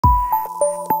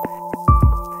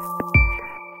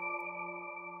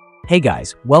Hey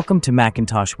guys, welcome to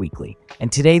Macintosh Weekly,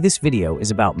 and today this video is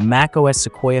about macOS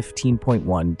Sequoia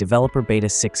 15.1 Developer Beta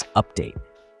 6 Update.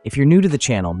 If you're new to the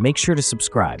channel, make sure to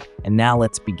subscribe, and now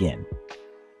let's begin.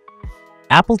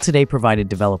 Apple today provided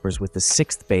developers with the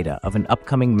 6th beta of an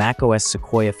upcoming macOS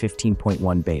Sequoia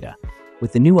 15.1 beta,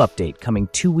 with the new update coming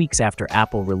 2 weeks after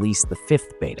Apple released the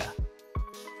 5th beta.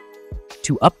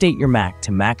 To update your Mac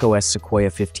to macOS Sequoia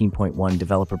 15.1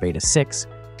 Developer Beta 6,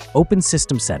 open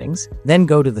System Settings, then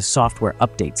go to the Software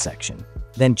Update section,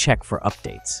 then check for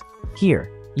updates. Here,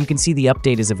 you can see the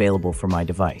update is available for my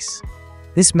device.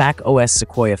 This macOS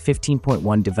Sequoia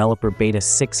 15.1 Developer Beta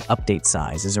 6 update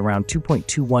size is around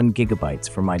 2.21 gigabytes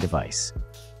for my device.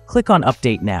 Click on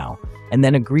Update Now, and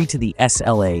then agree to the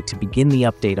SLA to begin the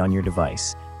update on your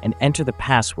device, and enter the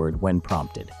password when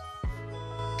prompted.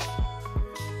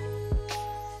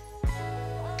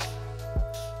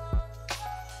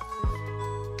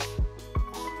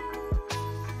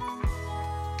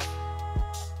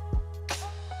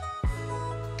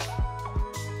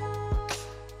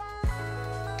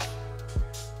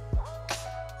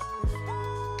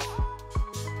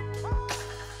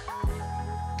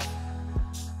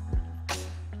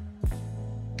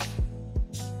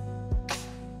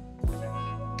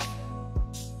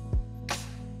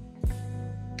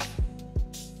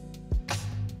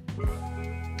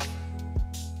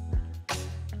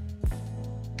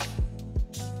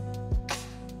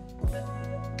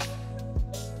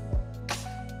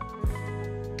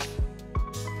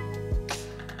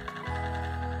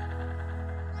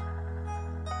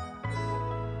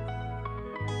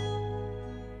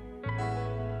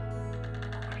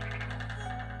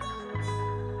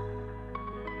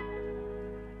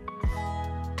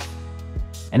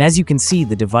 And as you can see,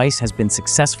 the device has been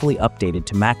successfully updated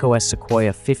to macOS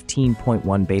Sequoia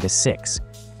 15.1 Beta 6,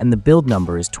 and the build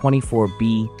number is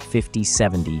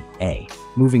 24B5070A.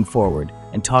 Moving forward,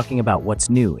 and talking about what's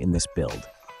new in this build.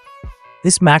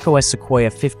 This macOS Sequoia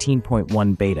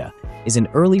 15.1 Beta is an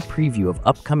early preview of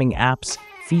upcoming apps,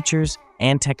 features,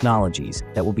 and technologies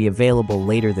that will be available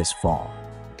later this fall.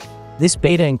 This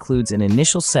beta includes an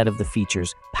initial set of the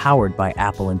features powered by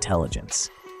Apple Intelligence.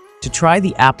 To try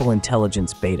the Apple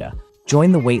Intelligence beta,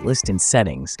 join the waitlist in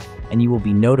Settings, and you will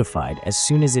be notified as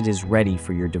soon as it is ready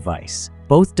for your device.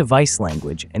 Both device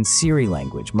language and Siri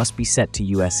language must be set to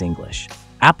US English.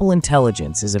 Apple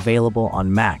Intelligence is available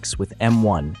on Macs with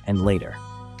M1 and later.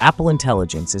 Apple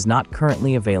Intelligence is not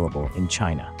currently available in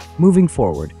China. Moving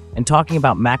forward, and talking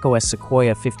about macOS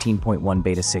Sequoia 15.1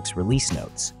 Beta 6 release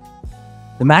notes.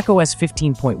 The macOS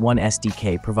 15.1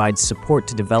 SDK provides support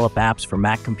to develop apps for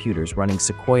Mac computers running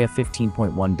Sequoia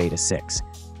 15.1 Beta 6.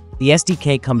 The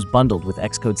SDK comes bundled with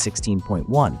Xcode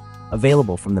 16.1,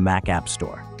 available from the Mac App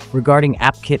Store. Regarding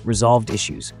AppKit resolved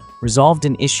issues, resolved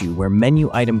an issue where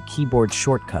menu item keyboard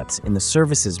shortcuts in the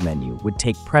Services menu would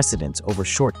take precedence over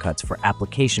shortcuts for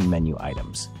application menu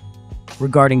items.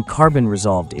 Regarding Carbon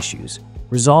resolved issues,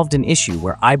 resolved an issue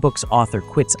where iBook's author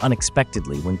quits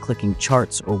unexpectedly when clicking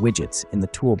charts or widgets in the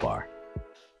toolbar.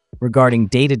 Regarding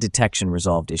data detection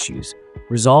resolved issues,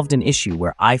 resolved an issue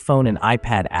where iPhone and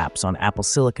iPad apps on Apple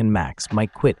Silicon Macs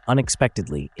might quit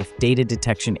unexpectedly if data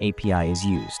detection API is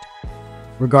used.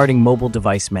 Regarding mobile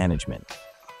device management,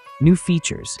 new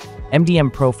features,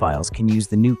 MDM profiles can use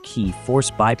the new key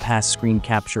Force Bypass Screen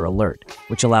Capture Alert,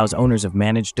 which allows owners of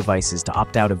managed devices to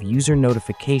opt out of user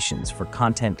notifications for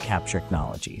content capture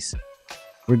technologies.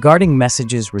 Regarding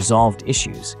messages resolved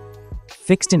issues,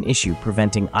 fixed an issue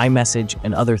preventing iMessage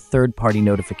and other third-party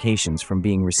notifications from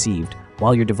being received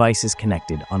while your device is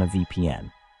connected on a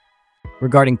VPN.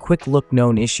 Regarding quick look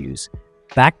known issues,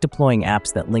 back deploying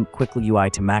apps that link Quickly UI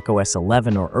to macOS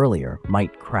 11 or earlier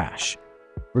might crash.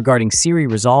 Regarding Siri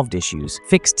resolved issues,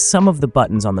 fixed some of the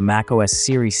buttons on the macOS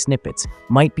Siri snippets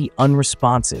might be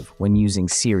unresponsive when using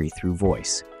Siri through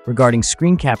voice. Regarding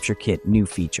Screen Capture Kit new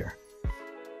feature.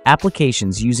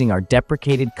 Applications using our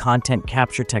deprecated content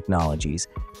capture technologies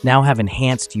now have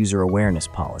enhanced user awareness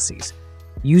policies.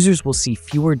 Users will see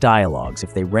fewer dialogues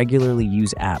if they regularly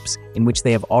use apps in which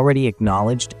they have already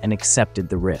acknowledged and accepted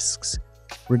the risks.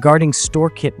 Regarding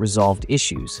StoreKit resolved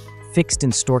issues, fixed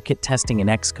in StoreKit testing in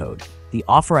Xcode, the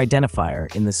offer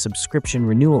identifier in the subscription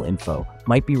renewal info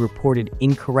might be reported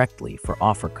incorrectly for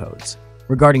offer codes.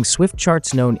 Regarding Swift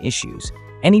charts known issues,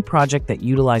 any project that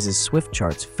utilizes Swift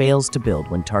charts fails to build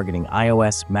when targeting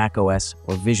iOS, macOS,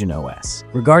 or Vision OS.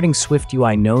 Regarding Swift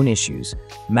UI known issues,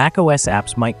 macOS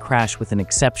apps might crash with an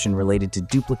exception related to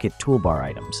duplicate toolbar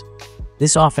items.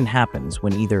 This often happens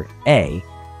when either A,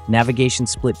 navigation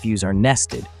split views are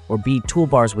nested, or B,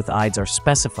 toolbars with IDs are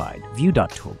specified,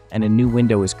 view.tool, and a new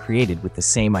window is created with the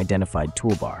same identified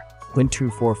toolbar. Win true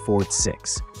 4 forward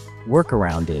 6.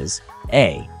 Workaround is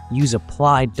A. Use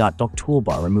apply.dock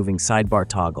toolbar removing sidebar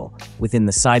toggle within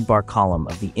the sidebar column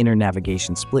of the inner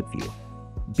navigation split view.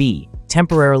 B.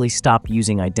 Temporarily stop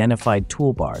using identified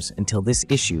toolbars until this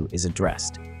issue is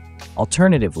addressed.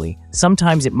 Alternatively,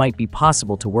 sometimes it might be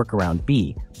possible to work around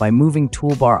B by moving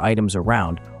toolbar items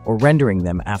around or rendering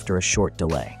them after a short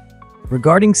delay.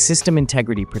 Regarding system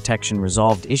integrity protection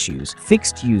resolved issues,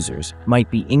 fixed users might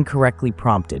be incorrectly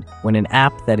prompted when an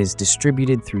app that is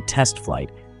distributed through TestFlight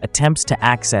attempts to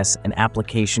access an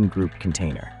application group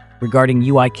container. Regarding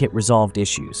UIKit resolved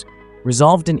issues,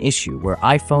 resolved an issue where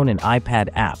iPhone and iPad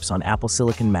apps on Apple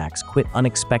Silicon Macs quit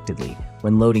unexpectedly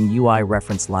when loading UI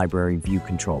Reference Library View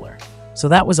Controller. So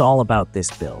that was all about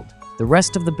this build. The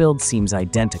rest of the build seems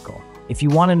identical. If you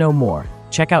want to know more,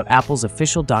 check out Apple's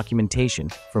official documentation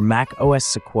for macOS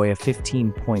Sequoia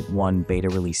 15.1 beta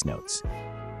release notes.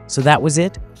 So that was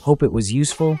it. Hope it was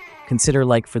useful. Consider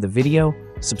like for the video,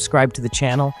 subscribe to the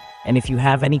channel, and if you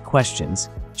have any questions,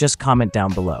 just comment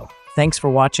down below. Thanks for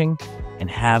watching, and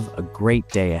have a great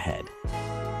day ahead.